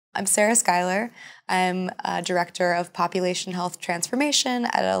I'm Sarah Schuyler. I'm a director of population health transformation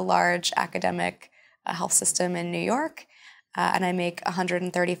at a large academic health system in New York, and I make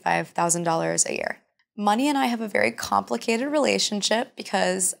 $135,000 a year. Money and I have a very complicated relationship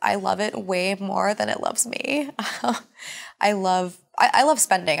because I love it way more than it loves me. I love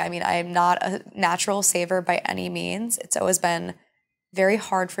spending. I mean, I am not a natural saver by any means. It's always been very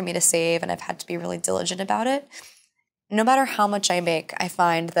hard for me to save, and I've had to be really diligent about it. No matter how much I make, I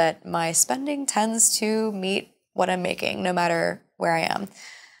find that my spending tends to meet what I'm making, no matter where I am.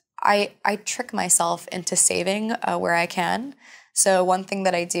 I trick myself into saving where I can. So one thing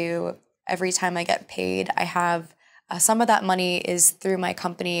that I do every time I get paid, I have some of that money is through my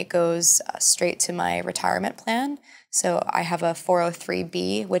company. It goes straight to my retirement plan. So I have a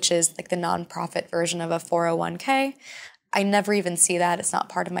 403B, which is like the nonprofit version of a 401k. I never even see that. It's not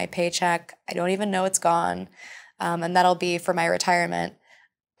part of my paycheck. I don't even know it's gone. And that'll be for my retirement.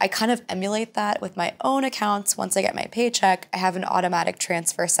 I kind of emulate that with my own accounts. Once I get my paycheck, I have an automatic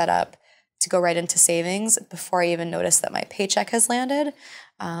transfer set up to go right into savings before I even notice that my paycheck has landed.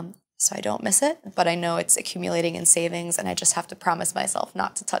 So I don't miss it, but I know it's accumulating in savings, and I just have to promise myself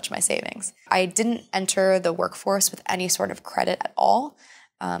not to touch my savings. I didn't enter the workforce with any sort of credit at all.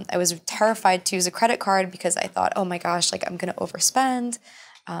 I was terrified to use a credit card because I thought, oh my gosh, like I'm going to overspend.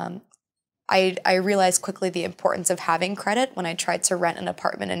 I realized quickly the importance of having credit when I tried to rent an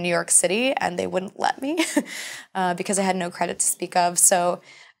apartment in New York City, and they wouldn't let me because I had no credit to speak of. So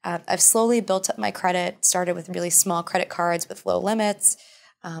I've slowly built up my credit, started with really small credit cards with low limits.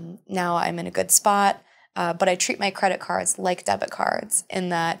 Now I'm in a good spot, but I treat my credit cards like debit cards in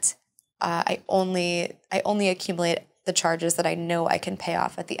that I only accumulate the charges that I know I can pay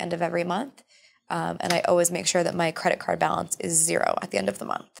off at the end of every month. And I always make sure that my credit card balance is zero at the end of the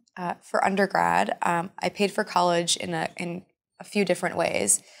month. For undergrad, I paid for college in a few different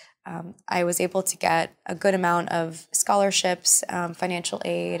ways. I was able to get a good amount of scholarships, financial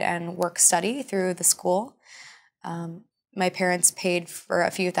aid, and work study through the school. My parents paid for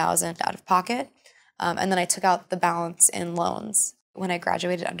a few thousand out of pocket, and then I took out the balance in loans. When I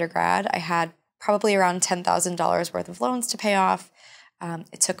graduated undergrad, I had probably around $10,000 worth of loans to pay off.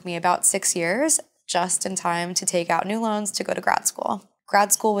 It took me about 6 years, just in time to take out new loans to go to grad school.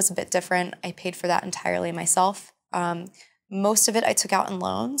 Grad school was a bit different. I paid for that entirely myself. Most of it I took out in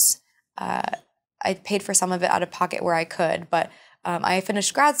loans. I paid for some of it out of pocket where I could, but I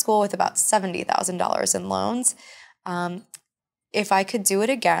finished grad school with about $70,000 in loans. If I could do it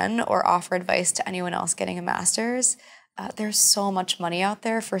again or offer advice to anyone else getting a master's, there's so much money out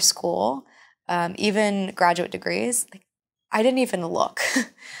there for school, even graduate degrees. I didn't even look.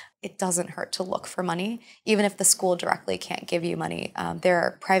 It doesn't hurt to look for money, even if the school directly can't give you money. There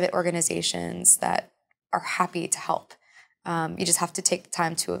are private organizations that are happy to help. You just have to take the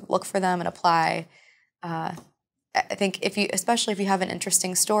time to look for them and apply. I think especially if you have an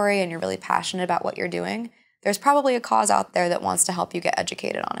interesting story and you're really passionate about what you're doing, there's probably a cause out there that wants to help you get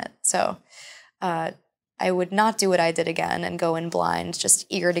educated on it. So I would not do what I did again and go in blind, just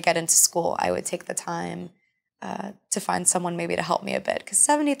eager to get into school. I would take the time to find someone maybe to help me a bit, because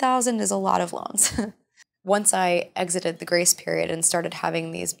 $70,000 is a lot of loans. Once I exited the grace period and started having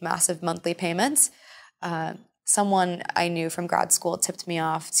these massive monthly payments, someone I knew from grad school tipped me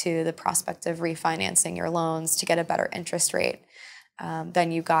off to the prospect of refinancing your loans to get a better interest rate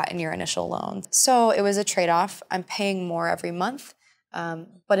than you got in your initial loan. So it was a trade-off. I'm paying more every month,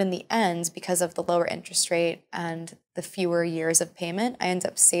 but in the end, because of the lower interest rate and the fewer years of payment, I end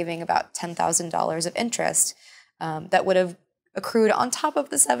up saving about $10,000 of interest that would have accrued on top of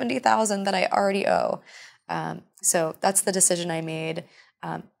the $70,000 that I already owe. So that's the decision I made.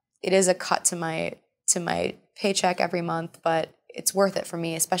 It is a cut to my paycheck every month, but it's worth it for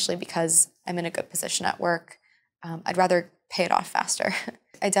me, especially because I'm in a good position at work. I'd rather pay it off faster.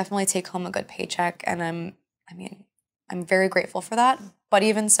 I definitely take home a good paycheck, and I'm very grateful for that. But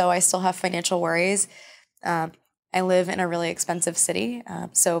even so, I still have financial worries. I live in a really expensive city,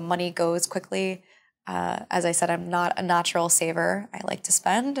 so money goes quickly. As I said, I'm not a natural saver. I like to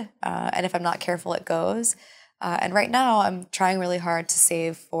spend, and if I'm not careful, it goes. And right now, I'm trying really hard to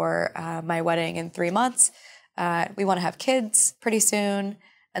save for my wedding in 3 months. We want to have kids pretty soon,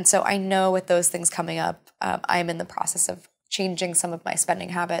 and so I know with those things coming up, I'm in the process of changing some of my spending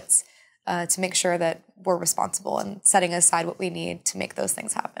habits to make sure that we're responsible and setting aside what we need to make those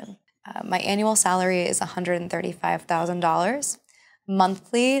things happen. My annual salary is $135,000.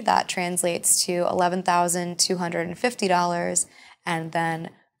 Monthly, that translates to $11,250, and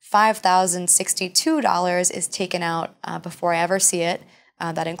then $5,062 is taken out before I ever see it.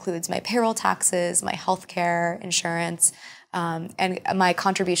 That includes my payroll taxes, my health care, insurance, and my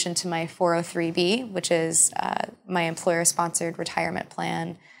contribution to my 403B, which is my employer-sponsored retirement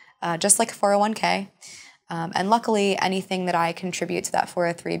plan, just like a 401k. And luckily, anything that I contribute to that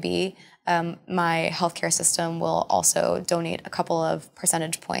 403B, my healthcare system will also donate a couple of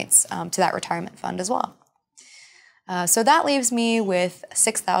percentage points to that retirement fund as well. So that leaves me with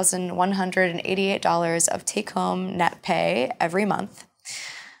 $6,188 of take-home net pay every month.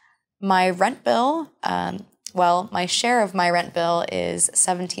 My rent bill, well, my share of my rent bill is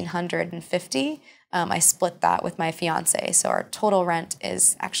 $1,750. I split that with my fiance, so our total rent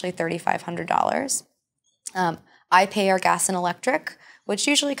is actually $3,500. I pay our gas and electric, which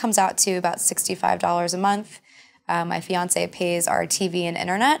usually comes out to about $65 a month. My fiance pays our TV and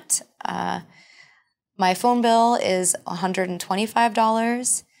internet. My phone bill is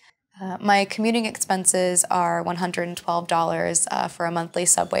 $125. My commuting expenses are $112 for a monthly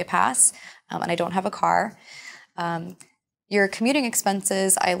subway pass, and I don't have a car. Your commuting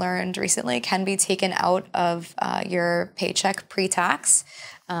expenses, I learned recently, can be taken out of your paycheck pre-tax.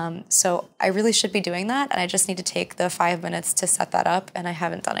 So I really should be doing that, and I just need to take the 5 minutes to set that up, and I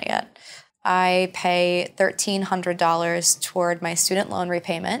haven't done it yet. I pay $1,300 toward my student loan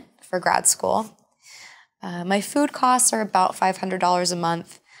repayment for grad school. My food costs are about $500 a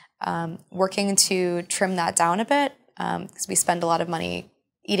month. Working to trim that down a bit because we spend a lot of money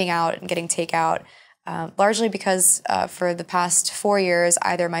eating out and getting takeout, largely because for the past 4 years,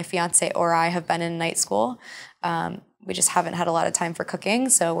 either my fiance or I have been in night school. We just haven't had a lot of time for cooking,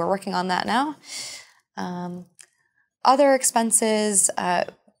 so we're working on that now. Other expenses, I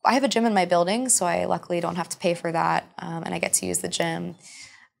have a gym in my building, so I luckily don't have to pay for that, and I get to use the gym.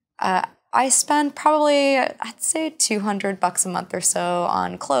 I spend probably, I'd say, $200 a month or so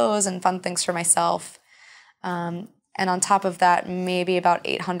on clothes and fun things for myself. And on top of that, maybe about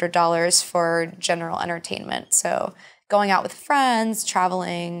 $800 for general entertainment. So going out with friends,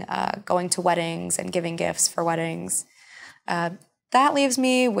 traveling, going to weddings and giving gifts for weddings. That leaves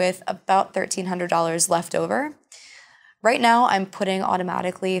me with about $1,300 left over. Right now, I'm putting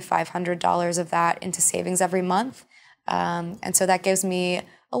automatically $500 of that into savings every month. And so that gives me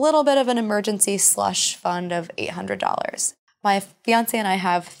a little bit of an emergency slush fund of $800. My fiance and I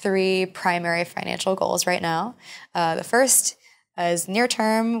have 3 primary financial goals right now. The first is near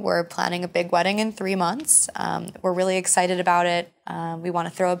term. We're planning a big wedding in 3 months. We're really excited about it. We want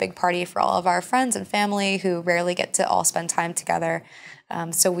to throw a big party for all of our friends and family who rarely get to all spend time together.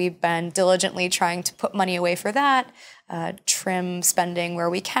 So we've been diligently trying to put money away for that, trim spending where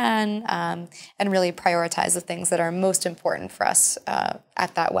we can, and really prioritize the things that are most important for us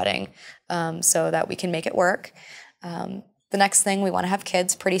at that wedding so that we can make it work. The next thing, we want to have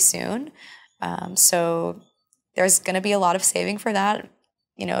kids pretty soon. So there's going to be a lot of saving for that,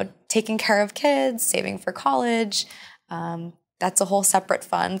 you know, taking care of kids, saving for college. That's a whole separate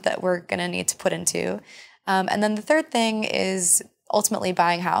fund that we're going to need to put into. And then the third thing is ultimately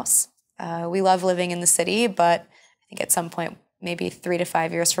buying a house. We love living in the city, but I think at some point, maybe 3 to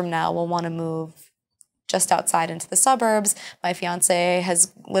 5 years from now, we'll want to move just outside into the suburbs. My fiance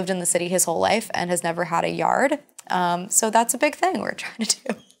has lived in the city his whole life and has never had a yard. So that's a big thing we're trying to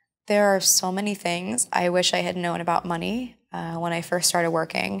do. There are so many things I wish I had known about money when I first started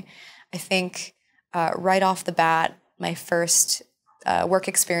working. I think right off the bat, my first work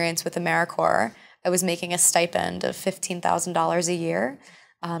experience with AmeriCorps, I was making a stipend of $15,000 a year,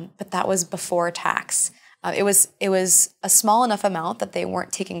 but that was before tax. It was a small enough amount that they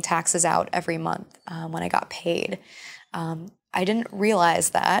weren't taking taxes out every month when I got paid. I didn't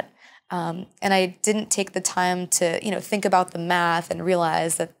realize that, and I didn't take the time to think about the math and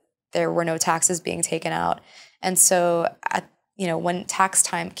realize that there were no taxes being taken out. And so when tax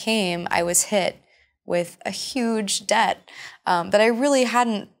time came, I was hit with a huge debt that I really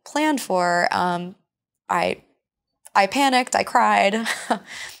hadn't planned for. I panicked, I cried,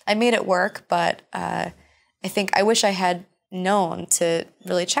 I made it work, but I think I wish I had known to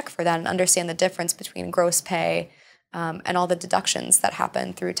really check for that and understand the difference between gross pay and all the deductions that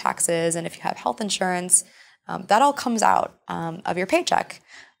happen through taxes, and if you have health insurance, that all comes out of your paycheck,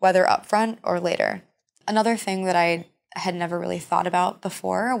 whether upfront or later. Another thing that I had never really thought about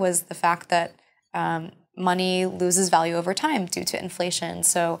before was the fact that money loses value over time due to inflation.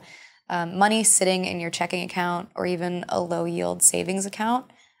 So money sitting in your checking account or even a low yield savings account,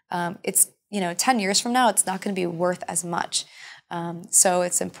 it's 10 years from now, it's not going to be worth as much. So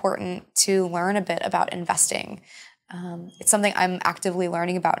it's important to learn a bit about investing. It's something I'm actively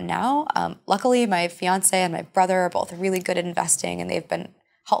learning about now. Luckily, my fiance and my brother are both really good at investing, and they've been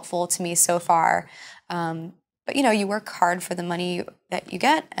helpful to me so far. But you work hard for the money that you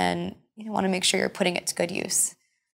get, and you want to make sure you're putting it to good use.